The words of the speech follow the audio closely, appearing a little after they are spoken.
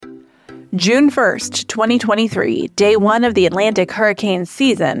June 1st, 2023, day one of the Atlantic hurricane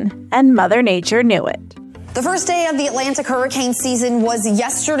season, and Mother Nature knew it. The first day of the Atlantic hurricane season was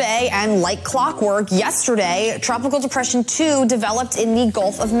yesterday, and like clockwork, yesterday, Tropical Depression 2 developed in the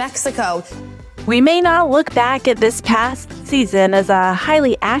Gulf of Mexico. We may not look back at this past season as a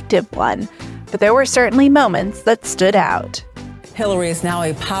highly active one, but there were certainly moments that stood out. Hilary is now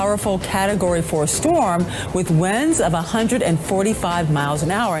a powerful Category 4 storm with winds of 145 miles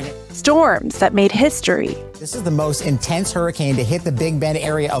an hour. Storms that made history. This is the most intense hurricane to hit the Big Bend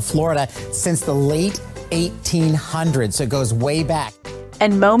area of Florida since the late 1800s, so it goes way back.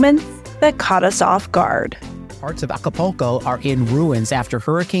 And moments that caught us off guard. Parts of Acapulco are in ruins after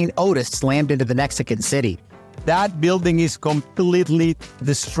Hurricane Otis slammed into the Mexican city. That building is completely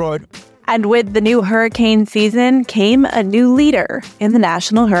destroyed. And with the new hurricane season came a new leader in the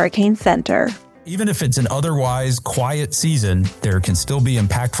National Hurricane Center. Even if it's an otherwise quiet season, there can still be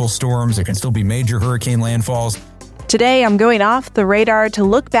impactful storms. There can still be major hurricane landfalls. Today, I'm going off the radar to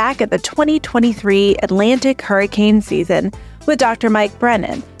look back at the 2023 Atlantic hurricane season with Dr. Mike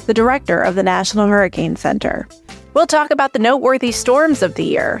Brennan, the director of the National Hurricane Center. We'll talk about the noteworthy storms of the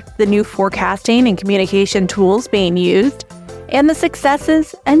year, the new forecasting and communication tools being used, and the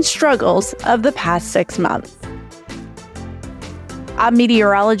successes and struggles of the past 6 months. I'm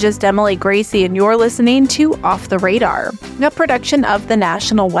meteorologist Emily Gracie, and you're listening to Off the Radar, a production of the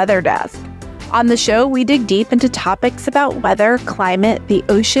National Weather Desk. On the show, we dig deep into topics about weather, climate, the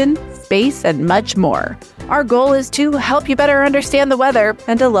ocean, space, and much more. Our goal is to help you better understand the weather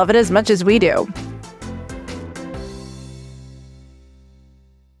and to love it as much as we do.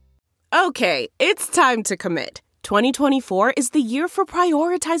 Okay, it's time to commit. 2024 is the year for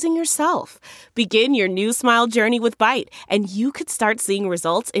prioritizing yourself. Begin your new smile journey with Byte, and you could start seeing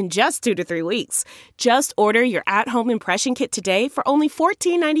results in just 2 to 3 weeks. Just order your at-home impression kit today for only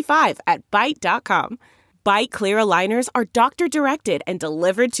 $14.95 at Byte.com. Byte clear aligners are doctor-directed and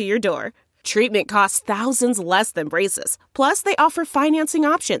delivered to your door. Treatment costs thousands less than braces. Plus, they offer financing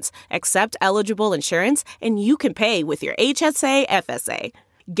options, accept eligible insurance, and you can pay with your HSA FSA.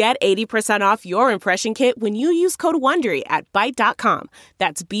 Get 80% off your impression kit when you use code WONDERY at Byte.com.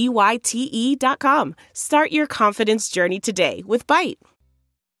 That's BYTE.com. Start your confidence journey today with Byte.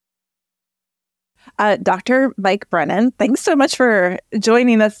 Dr. Mike Brennan, thanks so much for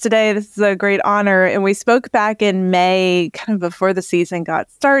joining us today. This is a great honor. And we spoke back in May, kind of before the season got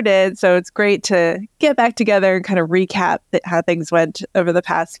started. So it's great to get back together and kind of recap how things went over the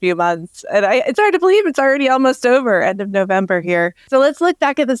past few months. And it's hard to believe it's already almost over, end of November here. So let's look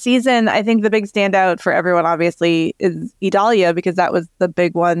back at the season. I think the big standout for everyone, obviously, is Idalia, because that was the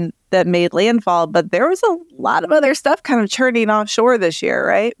big one that made landfall. But there was a lot of other stuff kind of churning offshore this year,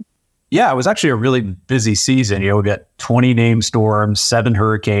 right? Yeah, it was actually a really busy season. We got 20 named storms, 7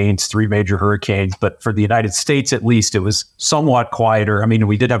 hurricanes, 3 major hurricanes. But for the United States, at least, it was somewhat quieter. I mean,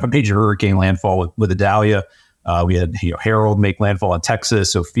 we did have a major hurricane landfall with Idalia. We had Harold make landfall in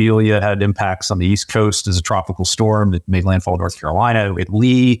Texas. Ophelia had impacts on the East Coast as a tropical storm that made landfall in North Carolina. We had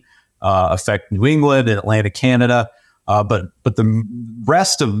Lee affect New England and Atlantic Canada. But the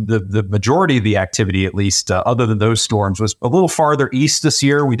rest of the majority of the activity, at least other than those storms, was a little farther east this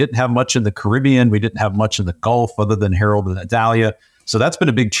year. We didn't have much in the Caribbean. We didn't have much in the Gulf other than Harold and Idalia. So that's been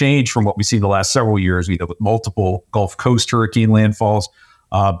a big change from what we've seen the last several years, with multiple Gulf Coast hurricane landfalls.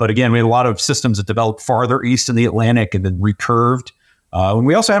 But again, we had a lot of systems that developed farther east in the Atlantic and then recurved. And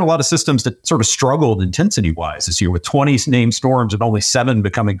we also had a lot of systems that sort of struggled intensity-wise this year, with 20 named storms and only 7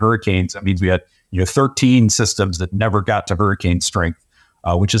 becoming hurricanes. That means we had 13 systems that never got to hurricane strength,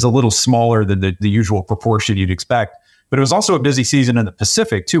 which is a little smaller than the usual proportion you'd expect. But it was also a busy season in the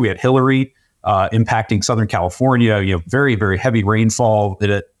Pacific, too. We had Hilary impacting Southern California, very, very heavy rainfall at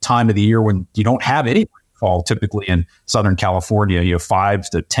a time of the year when you don't have any rainfall typically in Southern California, 5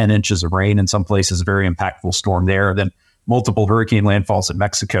 to 10 inches of rain in some places, a very impactful storm there. Then multiple hurricane landfalls in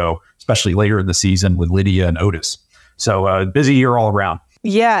Mexico, especially later in the season with Lydia and Otis. So busy year all around.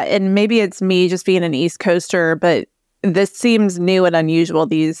 Yeah, and maybe it's me just being an East Coaster, but this seems new and unusual,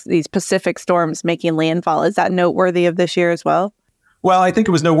 these Pacific storms making landfall. Is that noteworthy of this year as well? Well, I think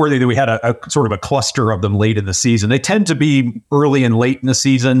it was noteworthy that we had a sort of a cluster of them late in the season. They tend to be early and late in the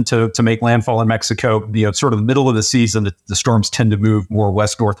season to make landfall in Mexico. Sort of the middle of the season, the storms tend to move more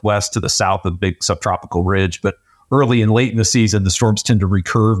west-northwest to the south of the big subtropical ridge. But early and late in the season, the storms tend to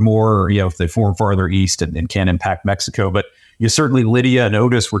recurve more, if they form farther east and can impact Mexico. But certainly Lydia and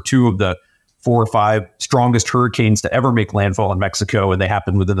Otis were 2 of the 4 or 5 strongest hurricanes to ever make landfall in Mexico, and they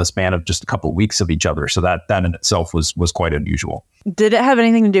happened within the span of just a couple of weeks of each other. So that in itself was quite unusual. Did it have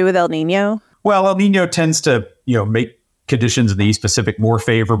anything to do with El Nino? Well, El Nino tends to, make conditions in the East Pacific more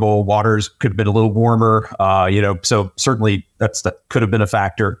favorable. Waters could have been a little warmer, so certainly that could have been a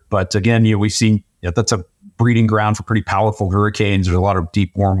factor. But again, we've seen that's a breeding ground for pretty powerful hurricanes. There's a lot of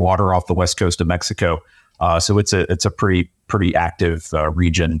deep, warm water off the west coast of Mexico. So it's a pretty active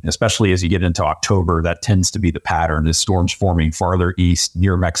region, especially as you get into October. That tends to be the pattern, is storms forming farther east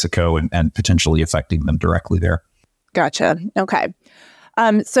near Mexico and potentially affecting them directly there. Gotcha. Okay.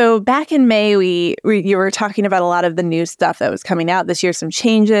 So back in May, you were talking about a lot of the new stuff that was coming out this year, some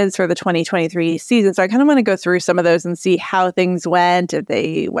changes for the 2023 season. So I kind of want to go through some of those and see how things went, if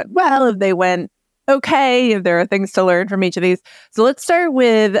they went well, if they went okay, if there are things to learn from each of these. So let's start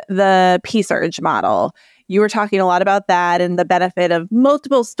with the P-Surge model. You were talking a lot about that and the benefit of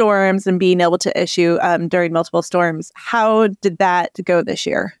multiple storms and being able to issue during multiple storms. How did that go this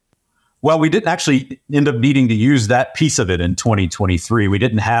year? Well, we didn't actually end up needing to use that piece of it in 2023. We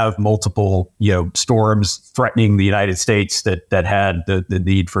didn't have multiple, storms threatening the United States that had the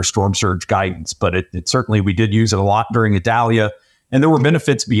need for storm surge guidance. But it certainly, we did use it a lot during Idalia. And there were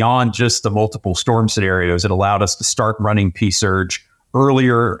benefits beyond just the multiple storm scenarios. It allowed us to start running P-Surge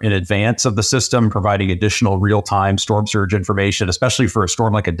earlier in advance of the system, providing additional real-time storm surge information, especially for a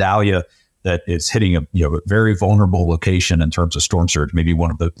storm like Idalia that is hitting a very vulnerable location in terms of storm surge, maybe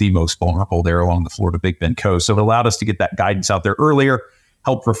one of the most vulnerable there along the Florida Big Bend coast. So it allowed us to get that guidance out there earlier,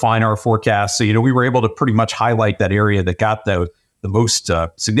 help refine our forecast. So, we were able to pretty much highlight that area that got the most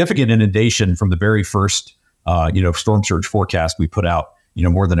significant inundation from the very first, storm surge forecast we put out,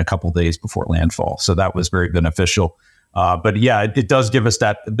 more than a couple of days before landfall. So that was very beneficial. But yeah, it does give us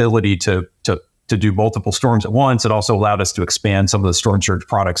that ability to do multiple storms at once. It also allowed us to expand some of the storm surge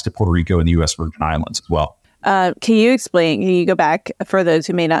products to Puerto Rico and the U.S. Virgin Islands as well. Can you go back for those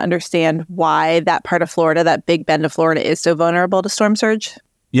who may not understand why that part of Florida, that Big Bend of Florida, is so vulnerable to storm surge?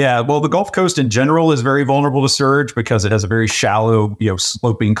 Yeah, well, the Gulf Coast in general is very vulnerable to surge because it has a very shallow,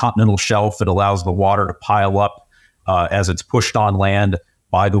 sloping continental shelf. It allows the water to pile up as it's pushed on land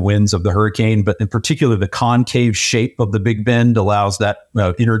by the winds of the hurricane. But in particular, the concave shape of the Big Bend allows that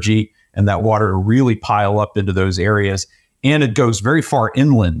energy and that water to really pile up into those areas. And it goes very far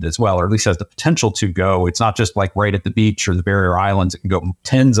inland as well, or at least has the potential to go. It's not just like right at the beach or the barrier islands. It can go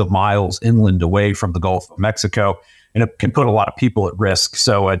tens of miles inland away from the Gulf of Mexico, and it can put a lot of people at risk.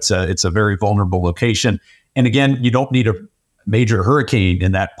 So it's a very vulnerable location. And again, you don't need a major hurricane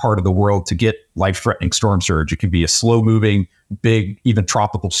in that part of the world to get life-threatening storm surge. It can be a slow-moving, big, even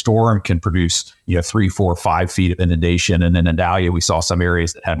tropical storm can produce 3, 4, 5 feet of inundation. And in Idalia, we saw some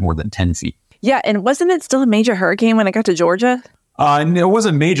areas that had more than 10 feet. Yeah, and wasn't it still a major hurricane when it got to Georgia? It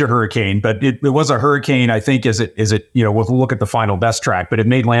wasn't a major hurricane, but it was a hurricane, I think, we'll look at the final best track, but it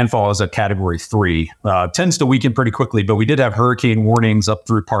made landfall as a category 3. Tends to weaken pretty quickly, but we did have hurricane warnings up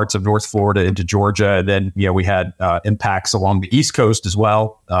through parts of North Florida into Georgia. And then, we had impacts along the East Coast as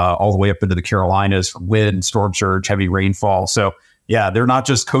well, all the way up into the Carolinas from wind, storm surge, heavy rainfall. So yeah, they're not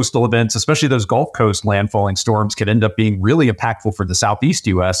just coastal events, especially those Gulf Coast landfalling storms can end up being really impactful for the Southeast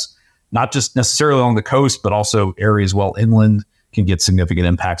U.S., not just necessarily along the coast, but also areas well inland can get significant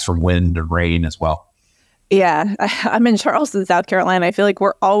impacts from wind and rain as well. Yeah, I'm in Charleston, South Carolina. I feel like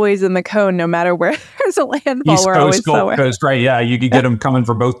we're always in the cone, no matter where there's a landfall. East we're Coast, always Gulf somewhere. Coast, right? Yeah, you can get them coming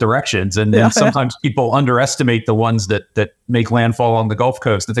from both directions, and sometimes people underestimate the ones that make landfall on the Gulf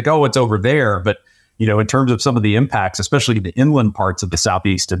Coast. They think, oh, it's over there, but in terms of some of the impacts, especially the inland parts of the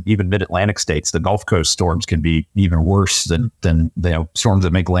Southeast and even mid-Atlantic states, the Gulf Coast storms can be even worse than storms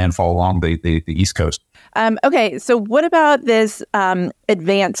that make landfall along the East Coast. Okay, so what about this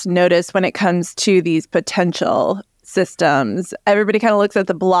advance notice when it comes to these potential systems? Everybody kind of looks at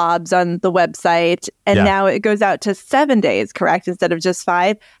the blobs on the website, and now it goes out to 7 days, correct, instead of just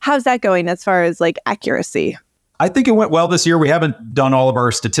 5. How's that going as far as accuracy? I think it went well this year. We haven't done all of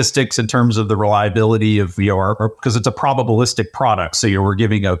our statistics in terms of the reliability of because it's a probabilistic product. So we're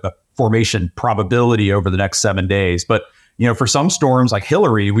giving a formation probability over the next 7 days. But for some storms like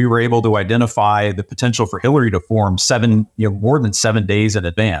Hillary, we were able to identify the potential for Hillary to form more than 7 days in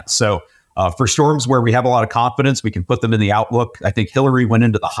advance. So for storms where we have a lot of confidence, we can put them in the outlook. I think Hillary went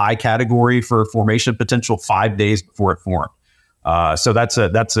into the high category for formation potential 5 days before it formed. So that's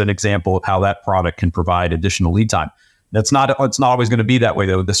an example of how that product can provide additional lead time. It's not always going to be that way,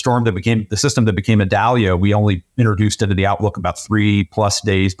 though. The system that became Idalia, we only introduced into the outlook about 3+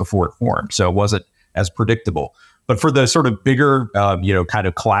 days before it formed. So it wasn't as predictable. But for the sort of bigger, kind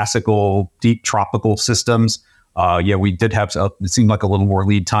of classical deep tropical systems, we did have, it seemed like a little more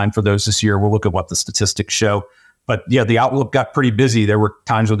lead time for those this year. We'll look at what the statistics show. But yeah, the outlook got pretty busy. There were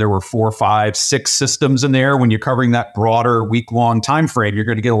times when there were 4, 5, 6 systems in there. When you're covering that broader week-long time frame, you're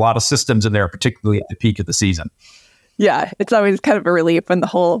going to get a lot of systems in there, particularly at the peak of the season. Yeah, it's always kind of a relief when the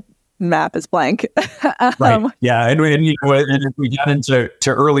whole map is blank. Right. Yeah. And if we got into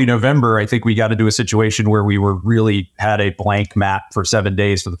early November, I think we got into a situation where we had a blank map for 7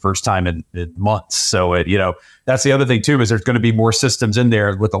 days for the first time in months. So, that's the other thing too, is there's going to be more systems in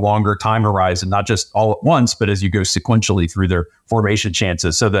there with a longer time horizon, not just all at once, but as you go sequentially through their formation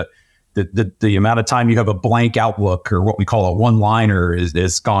chances. So that the amount of time you have a blank outlook, or what we call a one-liner,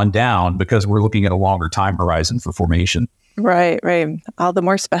 is gone down because we're looking at a longer time horizon for formation. Right. All the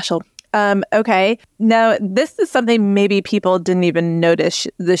more special. Okay. Now, this is something maybe people didn't even notice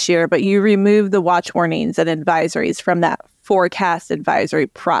this year, but you removed the watch warnings and advisories from that forecast advisory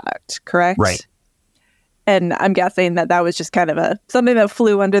product, correct? Right. And I'm guessing that was just kind of something that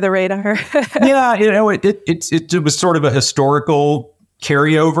flew under the radar. Yeah. It was sort of a historical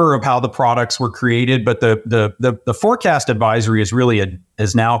carryover of how the products were created, but the forecast advisory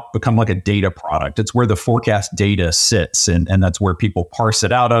has now become like a data product. It's where the forecast data sits, and that's where people parse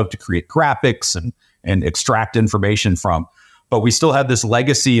it out of to create graphics and extract information from. But we still have this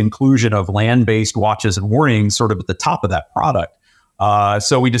legacy inclusion of land-based watches and warnings sort of at the top of that product.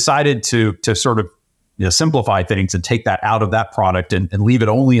 So we decided to sort of simplify things and take that out of that product and leave it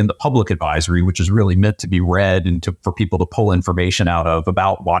only in the public advisory, which is really meant to be read and for people to pull information out of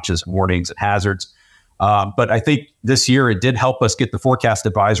about watches, warnings, and hazards. But I think this year it did help us get the forecast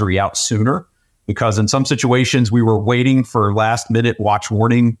advisory out sooner, because in some situations we were waiting for last minute watch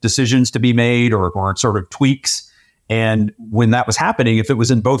warning decisions to be made or sort of tweaks. And when that was happening, if it was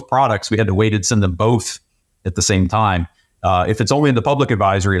in both products, we had to wait and send them both at the same time. If it's only in the public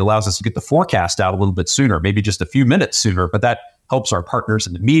advisory, it allows us to get the forecast out a little bit sooner, maybe just a few minutes sooner. But that helps our partners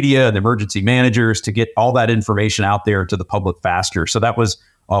in the media and the emergency managers to get all that information out there to the public faster. So that was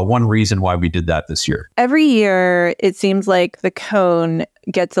one reason why we did that this year. Every year, it seems like the cone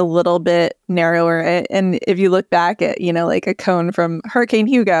gets a little bit narrower. And if you look back at, like a cone from Hurricane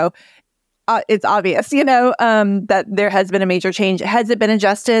Hugo, it's obvious, that there has been a major change. Has it been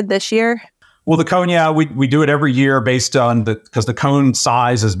adjusted this year? Well, the cone, we do it every year based on because the cone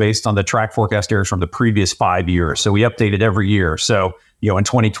size is based on the track forecast errors from the previous 5 years. So we update it every year. So, in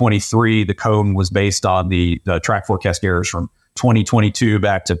 2023, the cone was based on the track forecast errors from 2022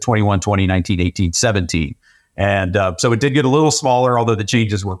 back to 21, 20, 19, 18, 17. And so it did get a little smaller, although the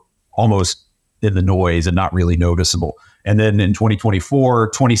changes were almost in the noise and not really noticeable. And then in 2024,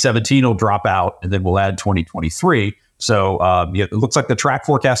 2017 will drop out, and then we'll add 2023. So it looks like the track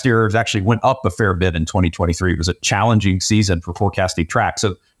forecast errors actually went up a fair bit in 2023. It was a challenging season for forecasting track.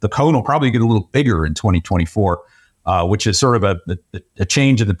 So the cone will probably get a little bigger in 2024, which is sort of a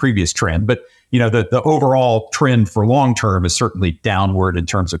change in the previous trend. But, the overall trend for long term is certainly downward in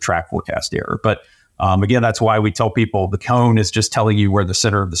terms of track forecast error. But again, that's why we tell people the cone is just telling you where the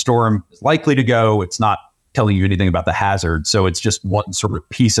center of the storm is likely to go. It's not telling you anything about the hazard. So it's just one sort of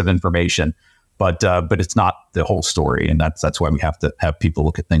piece of information. But it's not the whole story, and that's why we have to have people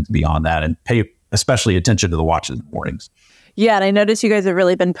look at things beyond that and pay especially attention to the watches and warnings. Yeah, and I noticed you guys have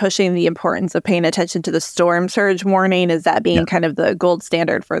really been pushing the importance of paying attention to the storm surge warning. Is that being kind of the gold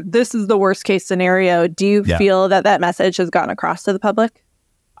standard for this is the worst case scenario? Do you feel that message has gotten across to the public?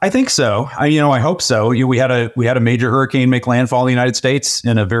 I think so. I hope so. We had a major hurricane make landfall in the United States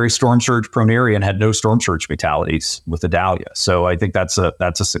in a very storm surge prone area and had no storm surge fatalities with Idalia. So I think that's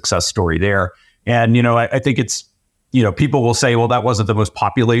a success story there. And, I think it's, people will say, well, that wasn't the most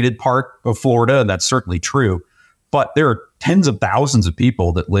populated part of Florida. And that's certainly true. But there are tens of thousands of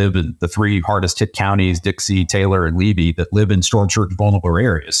people that live in the three hardest hit counties, Dixie, Taylor, and Levy, that live in storm surge vulnerable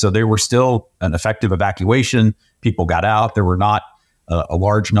areas. So there were still an effective evacuation. People got out. There were not a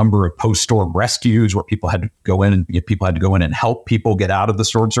large number of post-storm rescues where people had to go in and help people get out of the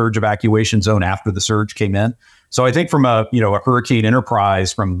storm surge evacuation zone after the surge came in. So I think from a hurricane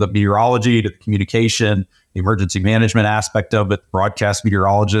enterprise, from the meteorology to the communication, the emergency management aspect of it, broadcast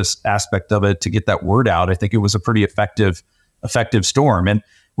meteorologist aspect of it, to get that word out, I think it was a pretty effective storm. And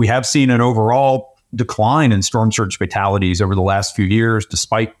we have seen an overall decline in storm surge fatalities over the last few years,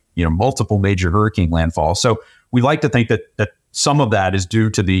 despite multiple major hurricane landfalls. So we like to think that some of that is due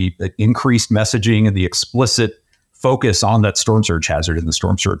to the increased messaging and the explicit focus on that storm surge hazard in the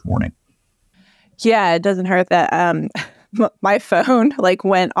storm surge warning. Yeah, it doesn't hurt that my phone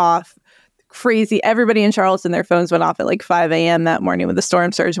went off crazy. Everybody in Charleston, their phones went off at 5 a.m. that morning with the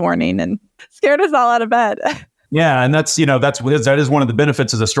storm surge warning and scared us all out of bed. Yeah, and that is one of the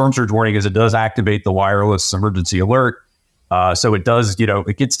benefits of the storm surge warning is it does activate the wireless emergency alert. So it does,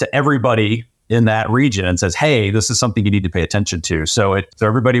 it gets to everybody in that region and says, hey, this is something you need to pay attention to. So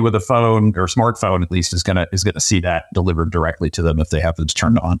everybody with a phone or smartphone at least is gonna see that delivered directly to them if they happen to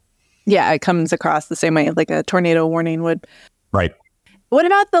turn it on. Yeah, it comes across the same way like a tornado warning would. Right. What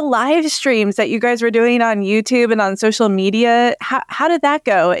about the live streams that you guys were doing on YouTube and on social media? How did that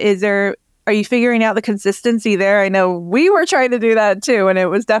go? Are you figuring out the consistency there? I know we were trying to do that too, and it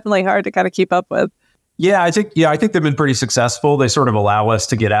was definitely hard to kind of keep up with. Yeah, I think they've been pretty successful. They sort of allow us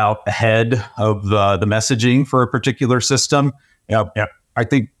to get out ahead of the messaging for a particular system. I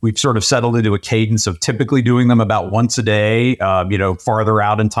think we've sort of settled into a cadence of typically doing them about once a day, farther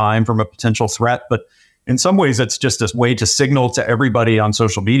out in time from a potential threat. But in some ways, it's just a way to signal to everybody on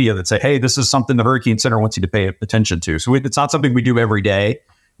social media that say, hey, this is something the Hurricane Center wants you to pay attention to. So it's not something we do every day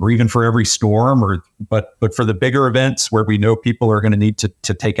or even for every storm, but for the bigger events where we know people are going to need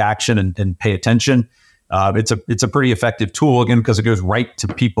to take action and pay attention. It's a pretty effective tool, again, because it goes right to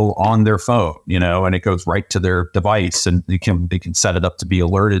people on their phone, and it goes right to their device, and they can set it up to be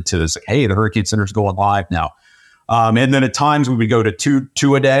alerted to this. Like, hey, the Hurricane Center's going live now. And then at times we would go to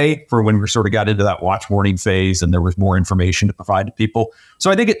two a day for when we sort of got into that watch warning phase and there was more information to provide to people.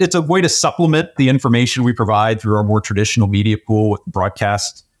 So I think it's a way to supplement the information we provide through our more traditional media pool with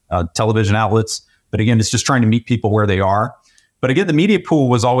broadcast television outlets. But again, it's just trying to meet people where they are. But again, the media pool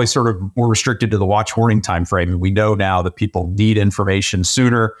was always sort of more restricted to the watch warning timeframe. And we know now that people need information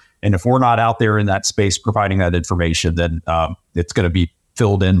sooner. And if we're not out there in that space providing that information, then it's going to be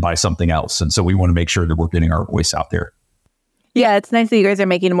filled in by something else. And so we want to make sure that we're getting our voice out there. Yeah, it's nice that you guys are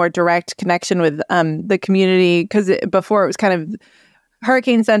making a more direct connection with the community, because before it was kind of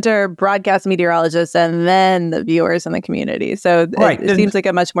Hurricane Center, broadcast meteorologists, and then the viewers in the community. So it seems like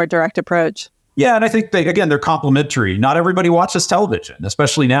a much more direct approach. Yeah, and I think they're complementary. Not everybody watches television,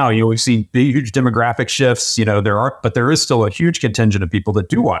 especially now. We've seen huge demographic shifts. But there is still a huge contingent of people that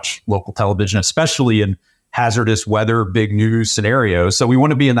do watch local television, especially in hazardous weather, big news scenarios. So we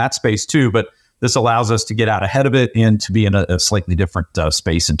want to be in that space too. But this allows us to get out ahead of it and to be in a slightly different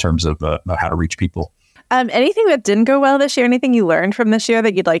space in terms of how to reach people. Anything that didn't go well this year? Anything you learned from this year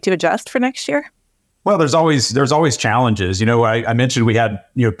that you'd like to adjust for next year? Well, there's always challenges. I mentioned we had,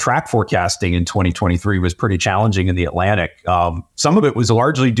 track forecasting in 2023 was pretty challenging in the Atlantic. Some of it was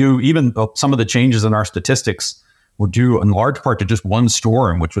largely due, even some of the changes in our statistics were due in large part to just one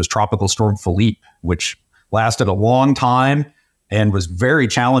storm, which was Tropical Storm Philippe, which lasted a long time and was very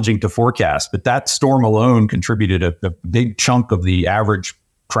challenging to forecast. But that storm alone contributed a big chunk of the average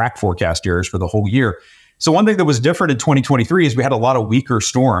track forecast errors for the whole year. So one thing that was different in 2023 is we had a lot of weaker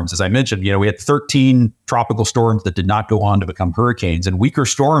storms. As I mentioned, we had 13 tropical storms that did not go on to become hurricanes. And weaker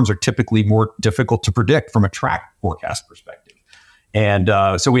storms are typically more difficult to predict from a track forecast perspective. And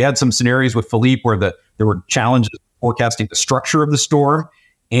so we had some scenarios with Philippe where there were challenges forecasting the structure of the storm.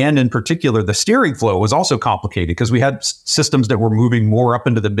 And in particular, the steering flow was also complicated because we had systems that were moving more up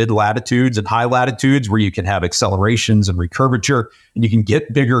into the mid latitudes and high latitudes where you can have accelerations and recurvature, and you can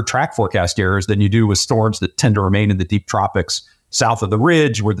get bigger track forecast errors than you do with storms that tend to remain in the deep tropics south of the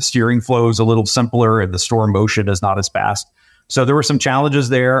ridge, where the steering flow is a little simpler and the storm motion is not as fast. So there were some challenges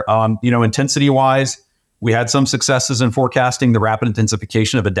there. Intensity wise, we had some successes in forecasting the rapid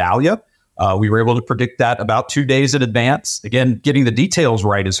intensification of Idalia. We were able to predict that about 2 days in advance. Again, getting the details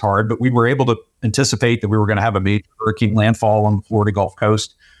right is hard, but we were able to anticipate that we were going to have a major hurricane landfall on the Florida Gulf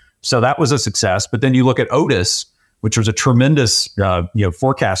Coast. So that was a success. But then you look at Otis, which was a tremendous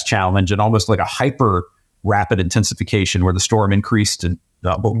forecast challenge and almost like a hyper rapid intensification where the storm increased to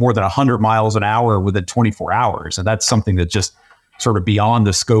more than 100 miles an hour within 24 hours. And that's something that just sort of beyond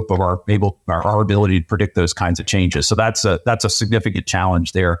the scope of our ability to predict those kinds of changes. So that's a significant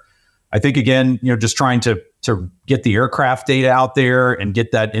challenge there. I think, again, just trying to get the aircraft data out there and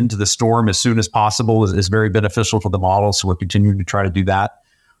get that into the storm as soon as possible is very beneficial for the model. So we're continuing to try to do that.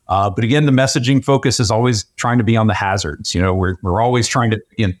 But again, the messaging focus is always trying to be on the hazards. We're always trying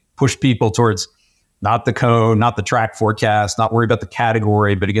to push people towards not the cone, not the track forecast, not worry about the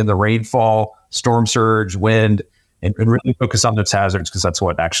category, but again, the rainfall, storm surge, wind, and really focus on those hazards because that's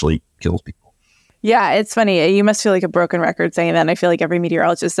what actually kills people. Yeah, it's funny. You must feel like a broken record saying that. And I feel like every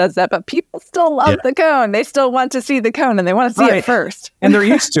meteorologist says that, but people still love the cone. They still want to see the cone and they want to see it first. And they're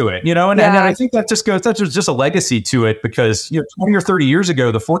used to it, and I think that's just a legacy to it because, 20 or 30 years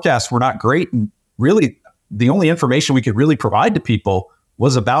ago, the forecasts were not great. And really, the only information we could really provide to people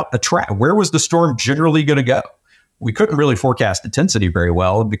was about a track. Where was the storm generally going to go? We couldn't really forecast intensity very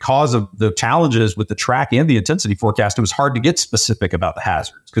well. And because of the challenges with the track and the intensity forecast, it was hard to get specific about the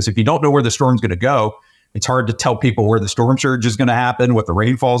hazards. Because if you don't know where the storm's going to go, it's hard to tell people where the storm surge is going to happen, what the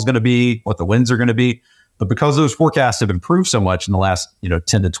rainfall is going to be, what the winds are going to be. But because those forecasts have improved so much in the last 10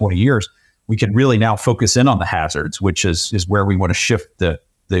 to 20 years, we can really now focus in on the hazards, which is where we want to shift the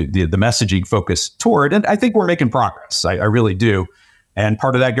messaging focus toward. And I think we're making progress. I really do. And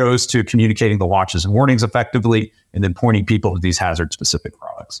part of that goes to communicating the watches and warnings effectively, and then pointing people to these hazard-specific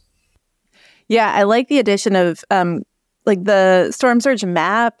products. Yeah, I like the addition of like the storm surge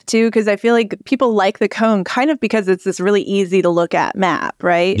map too, because I feel like people like the cone kind of because it's this really easy to look at map,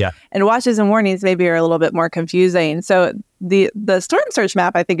 right? Yeah. And watches and warnings maybe are a little bit more confusing. So the storm surge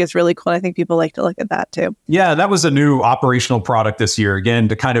map I think is really cool. I think people like to look at that too. Yeah, that was a new operational product this year, again,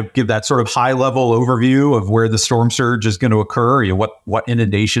 to kind of give that sort of high level overview of where the storm surge is going to occur, what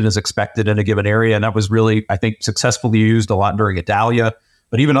inundation is expected in a given area. And that was really, I think, successfully used a lot during Idalia.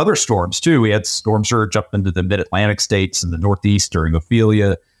 But even other storms, too. We had storm surge up into the mid-Atlantic states and the Northeast during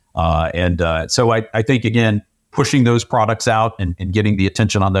Ophelia. So I think, again, pushing those products out and getting the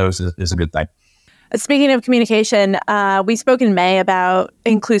attention on those is a good thing. Speaking of communication, we spoke in May about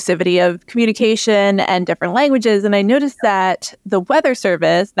inclusivity of communication and different languages. And I noticed that the Weather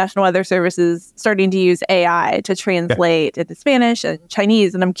Service, National Weather Service, is starting to use AI to translate into Spanish and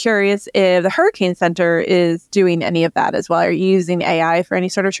Chinese. And I'm curious if the Hurricane Center is doing any of that as well. Are you using AI for any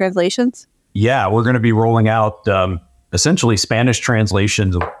sort of translations? Yeah, we're going to be rolling out essentially Spanish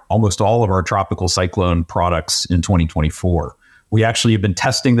translations of almost all of our tropical cyclone products in 2024. We actually have been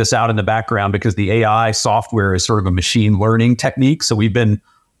testing this out in the background because the AI software is sort of a machine learning technique. So we've been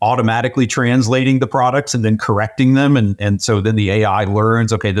automatically translating the products and then correcting them. And so then the AI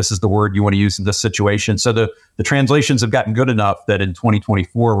learns, okay, this is the word you want to use in this situation. So the translations have gotten good enough that in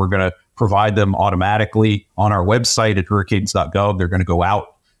 2024, we're going to provide them automatically on our website at hurricanes.gov. They're going to go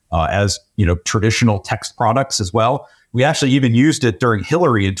out as traditional text products as well. We actually even used it during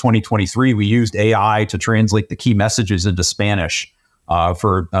Hillary in 2023. We used AI to translate the key messages into Spanish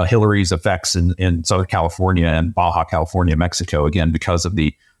for Hillary's effects in Southern California and Baja California, Mexico, again, because of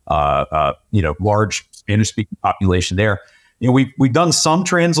the large Spanish-speaking population there. We've done some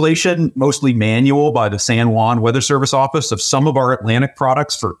translation, mostly manual by the San Juan Weather Service office of some of our Atlantic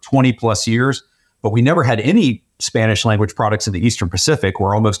products for 20 plus years, but we never had any Spanish language products in the Eastern Pacific,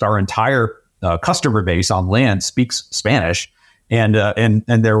 where almost our entire customer base on land speaks Spanish, and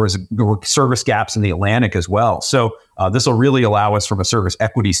there were service gaps in the Atlantic as well. So this will really allow us, from a service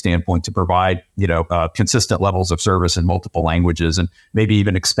equity standpoint, to provide consistent levels of service in multiple languages, and maybe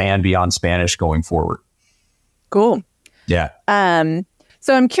even expand beyond Spanish going forward. Cool. Yeah.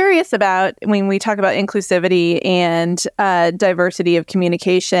 So I'm curious about when we talk about inclusivity and diversity of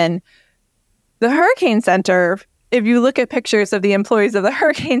communication. The Hurricane Center, if you look at pictures of the employees of the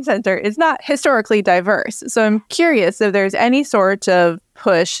Hurricane Center, is not historically diverse. So I'm curious if there's any sort of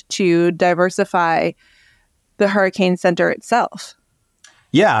push to diversify the Hurricane Center itself.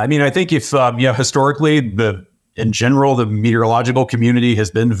 Yeah, I mean, I think if historically, in general, the meteorological community has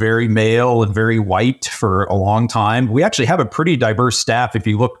been very male and very white for a long time. We actually have a pretty diverse staff. If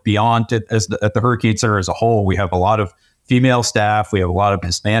you look beyond it at the Hurricane Center as a whole, we have a lot of female staff. We have a lot of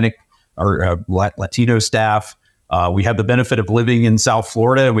Hispanic or Latino staff. We have the benefit of living in South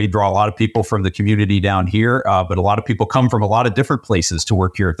Florida. We draw a lot of people from the community down here, but a lot of people come from a lot of different places to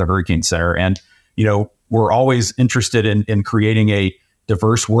work here at the Hurricane Center. And, we're always interested in creating a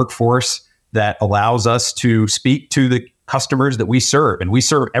diverse workforce that allows us to speak to the customers that we serve. And we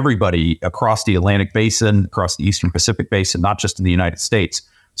serve everybody across the Atlantic Basin, across the Eastern Pacific Basin, not just in the United States.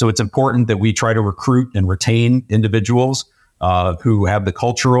 So it's important that we try to recruit and retain individuals who have the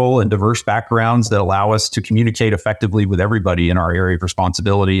cultural and diverse backgrounds that allow us to communicate effectively with everybody in our area of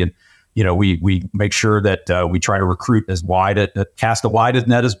responsibility. And, we make sure that we try to recruit cast a wide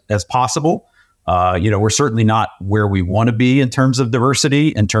net as possible. We're certainly not where we want to be in terms of diversity,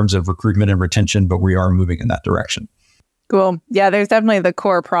 in terms of recruitment and retention, but we are moving in that direction. Cool. Yeah, there's definitely the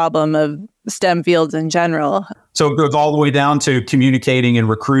core problem of STEM fields in general. So it goes all the way down to communicating and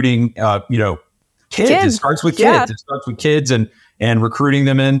recruiting, kids. It starts with kids. Yeah. It starts with kids and recruiting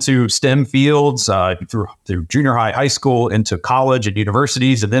them into STEM fields through junior high, high school, into college and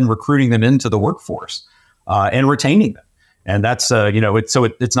universities, and then recruiting them into the workforce and retaining them. And that's,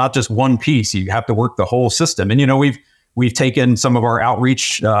 it's not just one piece. You have to work the whole system. And, we've taken some of our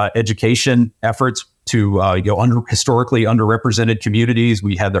outreach education efforts to, historically underrepresented communities.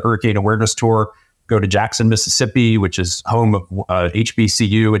 We had the Hurricane Awareness Tour go to Jackson, Mississippi, which is home of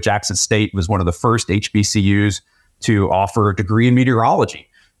HBCU at Jackson State, was one of the first HBCUs to offer a degree in meteorology.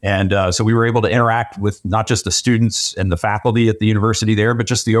 And so we were able to interact with not just the students and the faculty at the university there, but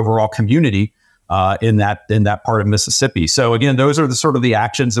just the overall community in that part of Mississippi. So again, those are the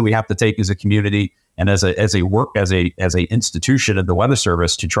actions that we have to take as a community and as a institution of the Weather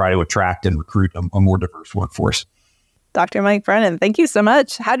Service to try to attract and recruit a more diverse workforce. Dr. Mike Brennan, thank you so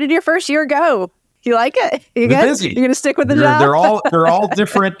much. How did your first year go? You like it? You good? Busy. You're going to stick with the job? They're all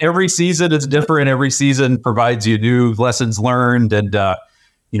different. Every season is different. Every season provides you new lessons learned. And,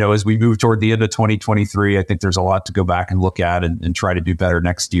 as we move toward the end of 2023, I think there's a lot to go back and look at and try to do better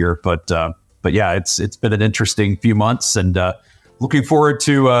next year. But yeah, it's been an interesting few months, and looking forward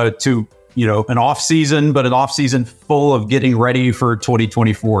to an off season, but an off season full of getting ready for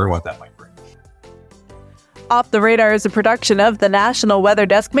 2024 and what that might bring. Off the Radar is a production of the National Weather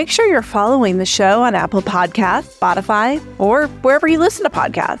Desk. Make sure you're following the show on Apple Podcasts, Spotify, or wherever you listen to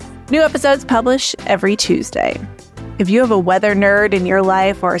podcasts. New episodes publish every Tuesday. If you have a weather nerd in your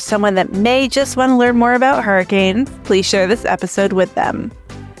life or someone that may just want to learn more about hurricanes, please share this episode with them.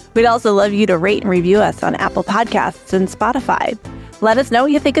 We'd also love you to rate and review us on Apple Podcasts and Spotify. Let us know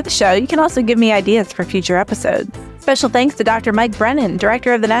what you think of the show. You can also give me ideas for future episodes. Special thanks to Dr. Mike Brennan,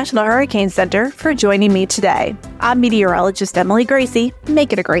 Director of the National Hurricane Center, for joining me today. I'm meteorologist Emily Gracie.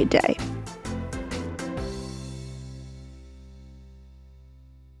 Make it a great day.